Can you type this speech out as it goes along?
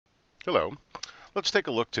Hello. Let's take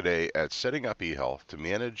a look today at setting up eHealth to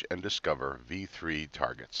manage and discover V3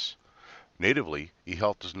 targets. Natively,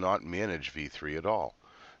 eHealth does not manage V3 at all.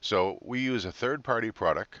 So we use a third-party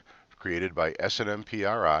product created by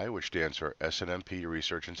SNMP-RI, which stands for SNMP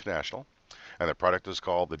Research International, and the product is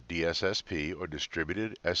called the DSSP, or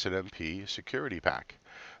Distributed SNMP Security Pack.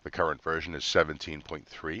 The current version is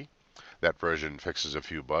 17.3. That version fixes a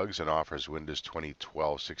few bugs and offers Windows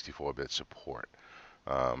 2012 64-bit support.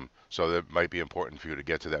 So that might be important for you to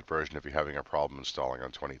get to that version if you're having a problem installing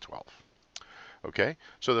on 2012. Okay,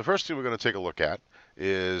 so the first thing we're going to take a look at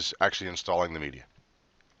is actually installing the media.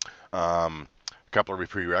 A couple of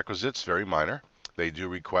prerequisites, very minor. They do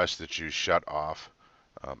request that you shut off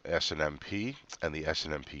SNMP and the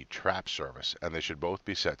SNMP trap service, and they should both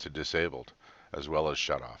be set to disabled as well as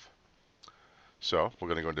shut off. So we're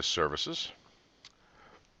going to go into services,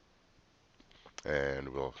 and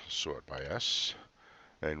we'll sort by S.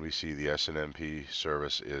 And we see the SNMP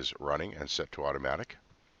service is running and set to automatic.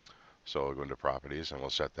 So we'll go into properties and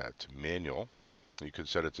we'll set that to manual. You could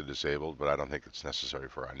set it to disabled, but I don't think it's necessary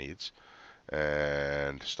for our needs.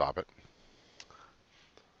 And stop it.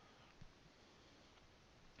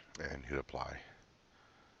 And hit apply.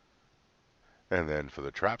 And then for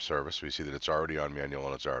the trap service, we see that it's already on manual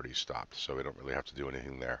and it's already stopped. So we don't really have to do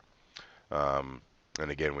anything there. And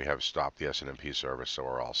again, we have stopped the SNMP service, so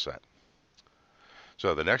we're all set.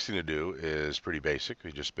 So the next thing to do is pretty basic.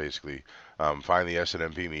 We just basically find the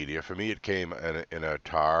SNMP media. For me, it came in a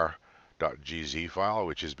tar.gz file,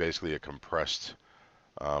 which is basically a compressed,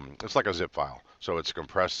 it's like a zip file. So it's a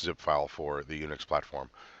compressed zip file for the Unix platform.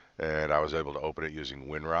 And I was able to open it using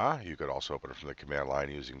WinRAR. You could also open it from the command line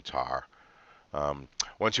using tar.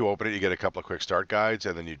 Once you open it, you get a couple of quick start guides,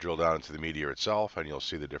 and then you drill down into the media itself, and you'll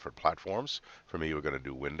see the different platforms. For me, we're going to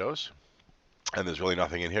do Windows. And there's really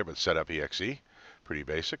nothing in here but setup exe. Pretty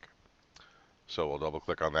basic. So we'll double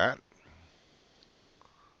click on that.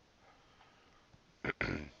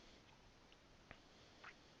 And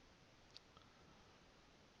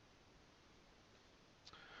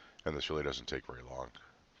this really doesn't take very long.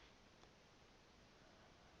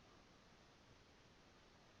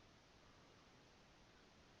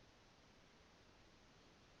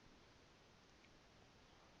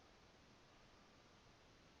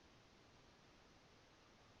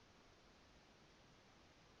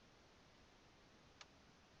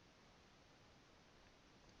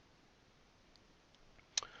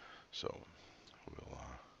 So we'll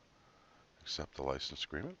accept the license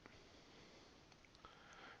agreement.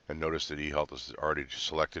 And notice that eHealth is already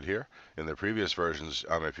selected here. In the previous versions,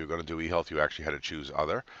 if you're going to do eHealth, you actually had to choose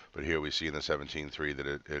other. But here we see in the 17.3 that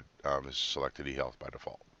it is selected eHealth by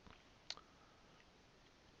default.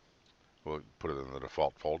 We'll put it in the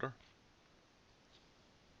default folder.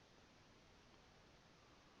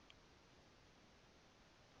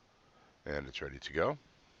 And it's ready to go.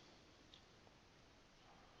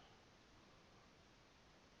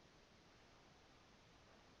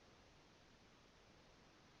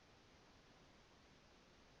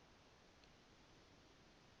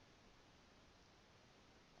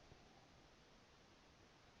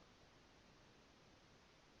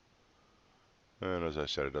 And as I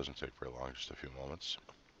said, it doesn't take very long, just a few moments.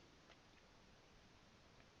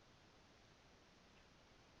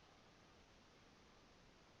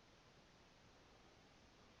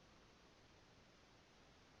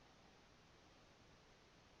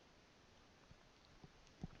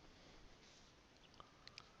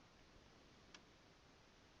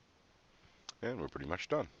 And we're pretty much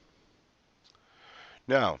done.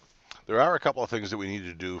 Now, there are a couple of things that we need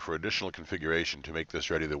to do for additional configuration to make this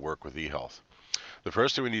ready to work with eHealth. The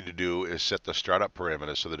first thing we need to do is set the startup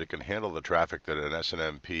parameters so that it can handle the traffic that an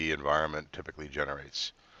SNMP environment typically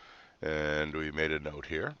generates. And we made a note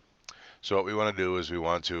here. So what we want to do is we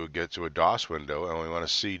want to get to a DOS window and we want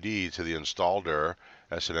to CD to the installer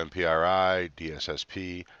SNMP-RI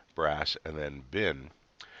DSSP, brass, and then bin.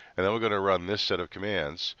 And then we're going to run this set of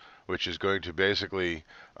commands, which is going to basically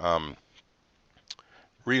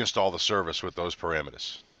reinstall the service with those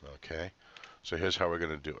parameters. Okay, so here's how we're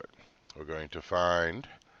going to do it. We're going to find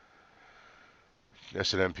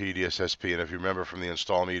SNMP DSSP, and if you remember from the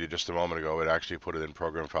install media just a moment ago, it actually put it in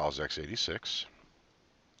program files x86.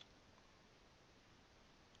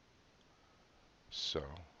 So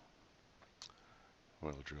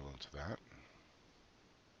we'll drill into that.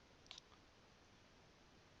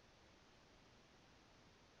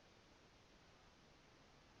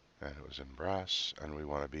 And it was in brass, and we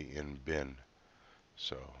want to be in bin.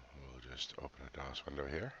 So we'll just open a DOS window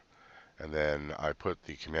here. And then I put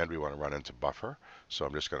the command we want to run into buffer. So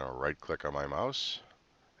I'm just going to right click on my mouse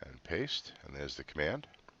and paste, and there's the command.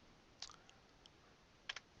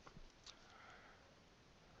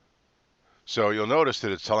 So you'll notice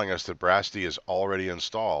that it's telling us that BRASD is already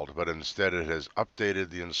installed, but instead it has updated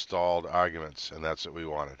the installed arguments, and that's what we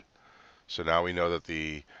wanted. So now we know that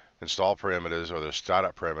the install parameters or the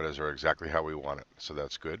startup parameters are exactly how we want it. So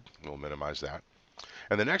that's good. We'll minimize that.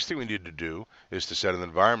 And the next thing we need to do is to set an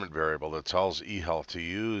environment variable that tells eHealth to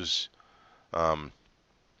use the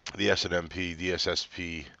SNMP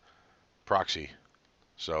DSSP proxy.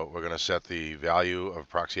 So we're going to set the value of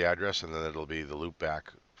proxy address, and then it'll be the loopback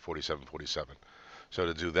 4747. So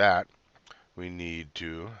to do that, we need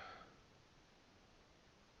to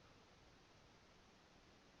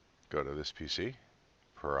go to this PC,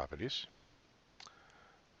 properties,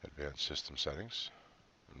 advanced system settings,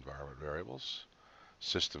 environment variables,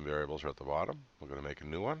 system variables are at the bottom. We're going to make a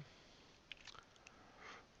new one.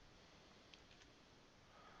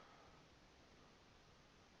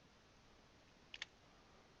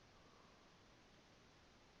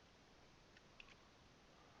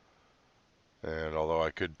 And although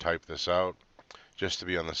I could type this out, just to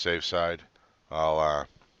be on the safe side, I'll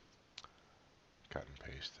cut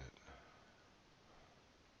and paste it.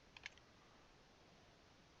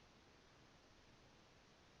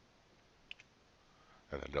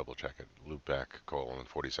 And then double check it. Loopback :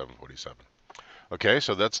 4747. Okay,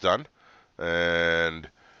 so that's done. And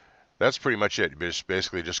that's pretty much it. You're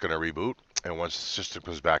basically just going to reboot. And once the system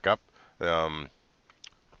comes back up,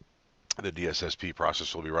 the DSSP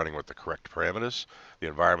process will be running with the correct parameters. The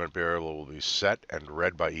environment variable will be set and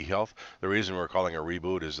read by eHealth. The reason we're calling a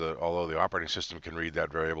reboot is that although the operating system can read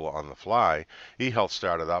that variable on the fly, eHealth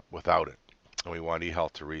started up without it. And we want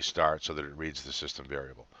eHealth to restart so that it reads the system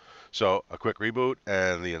variable. So a quick reboot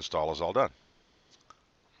and the install is all done.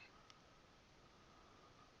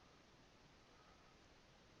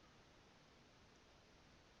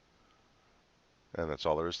 And that's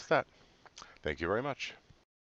all there is to that. Thank you very much.